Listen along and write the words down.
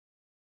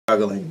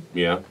struggling.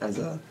 Yeah. As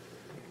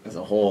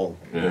a whole.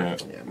 Yeah.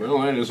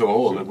 Well, and as a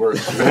whole, it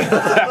works.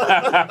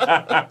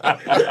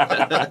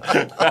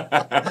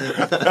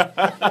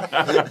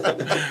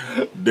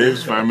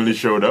 Dave's family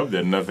showed up. They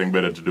had nothing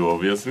better to do,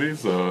 obviously.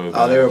 So.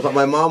 But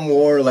my mom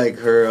wore like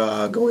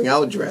her going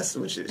out dress,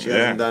 which she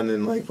hasn't done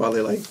in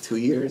probably 2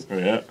 years.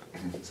 Yeah.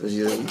 So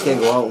she's like, you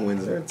can't go out in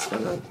Windsor.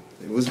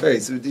 It was very.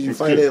 So did you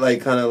find it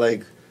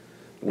weird?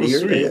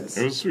 It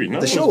was sweet.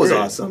 No, the show was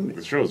awesome.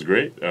 The show was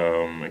great.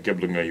 I kept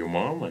looking at your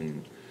mom,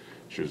 and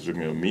she was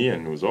looking at me,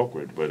 and it was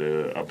awkward. But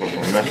apart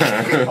from that,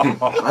 I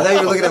thought you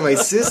were looking at my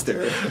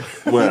sister.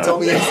 Well, you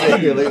told me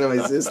yesterday you were looking at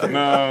my sister.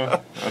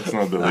 No, that's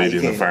not the lady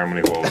in the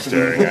family who I was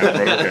staring at.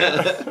 But okay,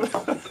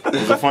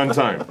 it was a fun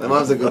time. My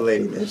mom's a good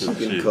lady, man. She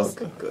can cook.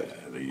 Good.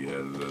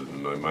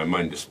 My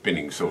mind is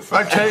spinning so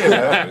fast. I tell you,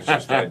 man. It's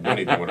just I don't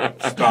even want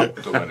to stop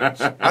to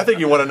let it. I think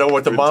you want to know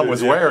what the mom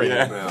was wearing.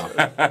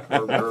 Yeah.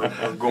 Or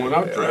going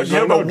out dress.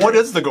 Yeah, but what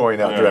is the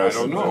going out dress? I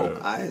don't know.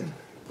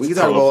 We can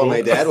talk about what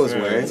my dad was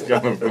wearing.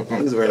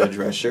 He was wearing a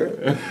dress shirt.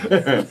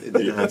 It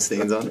didn't have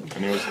stains on it.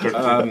 And it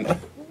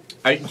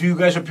was do you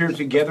guys appear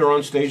together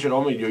on stage at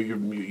all? I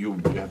mean, you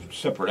have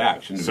separate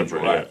acts,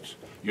 individual acts.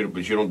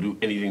 But you don't do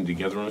anything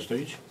together on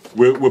stage?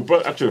 We're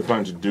actually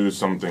planning to do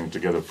something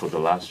together for the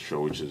last show,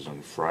 which is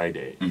on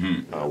Friday.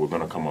 Mm-hmm. We're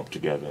going to come up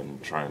together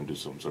and try and do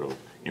some sort of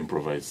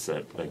improvised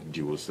set, like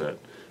duo set,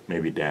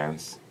 maybe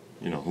dance.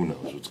 Who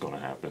knows what's going to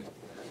happen.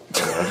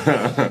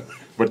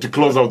 But to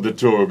close out the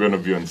tour, we're going to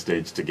be on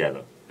stage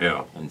together.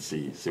 Yeah. And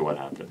see what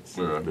happens.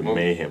 The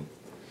mayhem.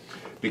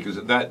 Because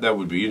that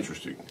would be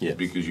interesting. Yes.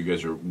 Because you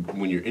guys are,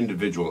 when you're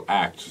individual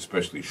acts,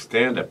 especially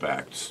stand-up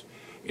acts,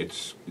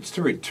 it's a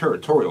very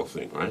territorial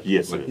thing, right?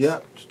 Yes, it is. Yeah.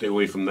 Stay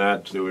away from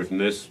that, stay away from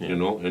this,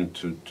 and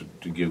to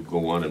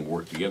go on and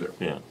work together.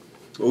 Yeah.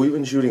 Well, we've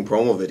been shooting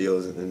promo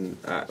videos and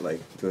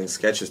doing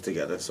sketches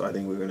together, so I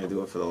think we're going to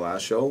do it for the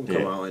last show.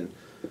 Come out and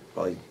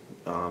probably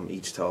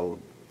each tell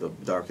the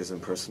darkest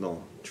and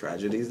personal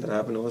tragedies that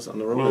happened to us on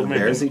the road. Well,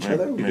 embarrass each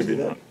other? We Maybe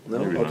do not. that? No?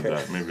 Maybe Okay. not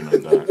that. Maybe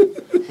not that.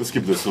 Let's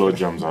keep the slow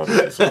jams out of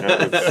this.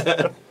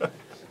 Okay?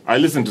 I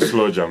listen to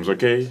slow jams,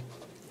 okay?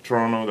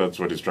 Toronto, that's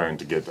what he's trying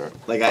to get at.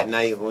 Like at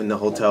night in the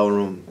hotel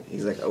room,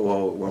 he's like,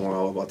 when we're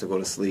all about to go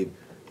to sleep,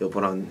 he'll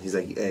put on, he's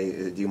like,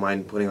 hey, do you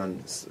mind putting on,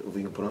 if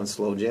we can put on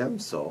slow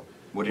jams? So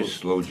What is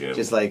slow jam?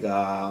 just like,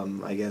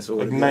 I guess, what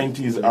Like would it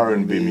be? 90s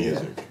R&B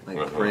music.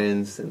 Like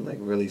Prince and like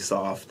really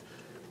soft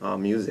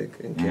music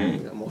and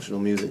carrying emotional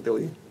music that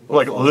we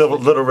Like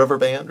Little River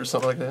Band or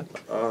something like that?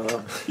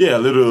 Yeah, a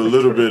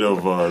little bit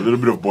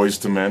of Boys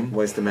to Men.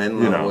 Boys to Men,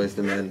 Boys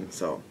to Men,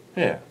 so.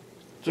 Yeah.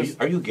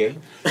 Are you gay?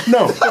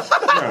 No. No,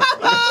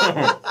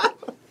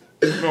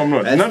 I'm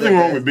not. That's Nothing the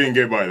wrong best. with being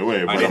gay, by the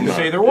way. But I didn't I'm not.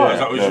 say there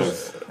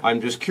was. Yeah,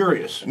 I'm just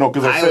curious. no,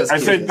 because I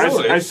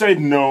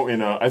said no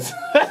in a. I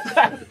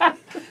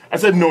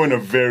said no in a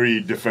very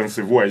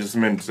defensive way. I just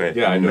meant to say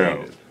Yeah, I know.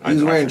 no. You did. He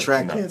was wearing said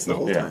track no. pants the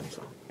whole time,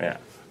 so. Yeah.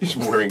 He's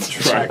wearing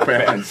Track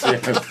pants.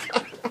 Yes.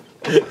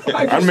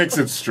 That makes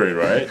it straight,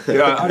 right?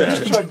 Yeah, I'm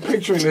just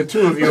picturing the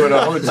two of you in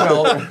a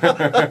hotel,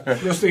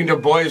 listening to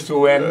Boys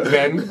to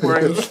Men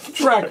wearing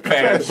track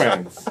pants. No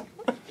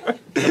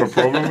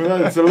problem with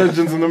that. It's a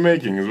legends in the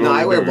making. Is what No,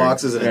 I we're wear doing.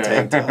 boxers and a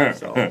tank top,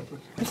 so.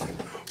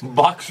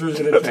 Boxers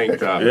in a tank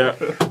top. Yeah.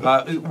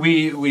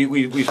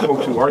 We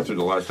spoke to Arthur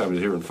the last time he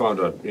was here and found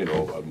out,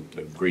 a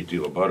great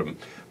deal about him.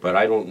 But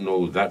I don't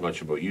know that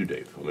much about you,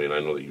 Dave. I mean, I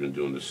know that you've been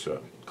doing this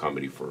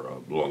comedy for a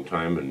long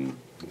time and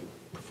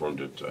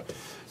performed it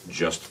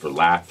Just for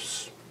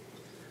Laughs,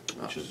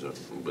 which is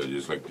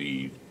like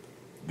the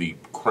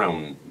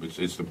crown.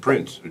 It's the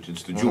prince.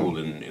 It's the jewel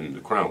in the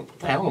crown. What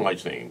the hell am I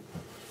saying?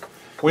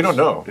 We don't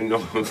know.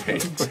 No, okay.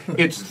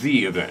 It's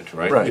the event,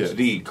 right? Right. It's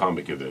the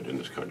comic event in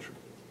this country.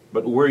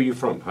 But where are you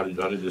from? How did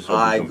this all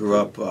I become grew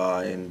up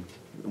in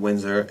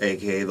Windsor,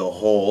 aka the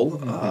Hole,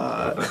 and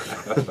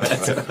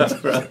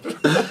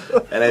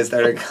I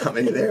started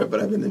comedy there. But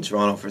I've been in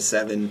Toronto for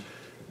 7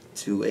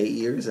 to 8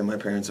 years, and my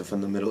parents are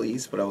from the Middle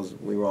East. But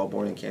we were all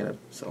born in Canada,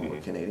 so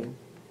we're Canadian,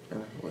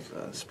 with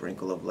a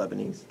sprinkle of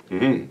Lebanese.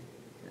 Mm-hmm.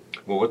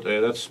 Well,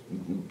 that's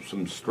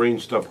some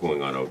strange stuff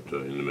going on out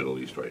in the Middle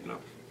East right now.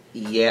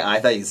 Yeah, I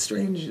thought it was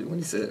strange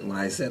when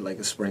I said like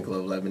a sprinkle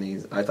of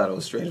Lebanese. I thought it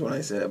was strange when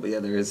I said it, but yeah,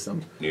 there is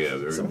some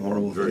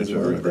horrible things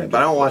going on there. But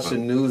I don't watch the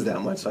news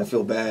that much, so I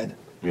feel bad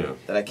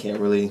that I can't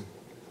really.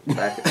 He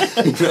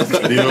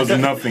knows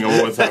nothing of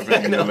what's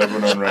happening in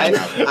Lebanon right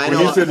now. When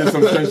you said there's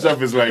some strange stuff,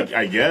 it's like,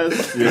 I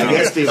guess. I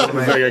guess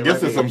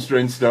there's some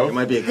strange stuff. There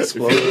might be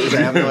explosions.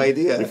 I have no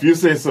idea. If you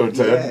say so,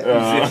 Ted.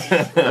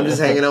 Yeah. I'm just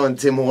hanging out in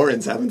Tim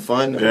Hortons having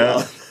fun.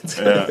 Yeah.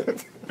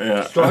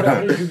 So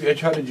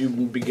how did you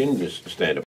begin this stand-up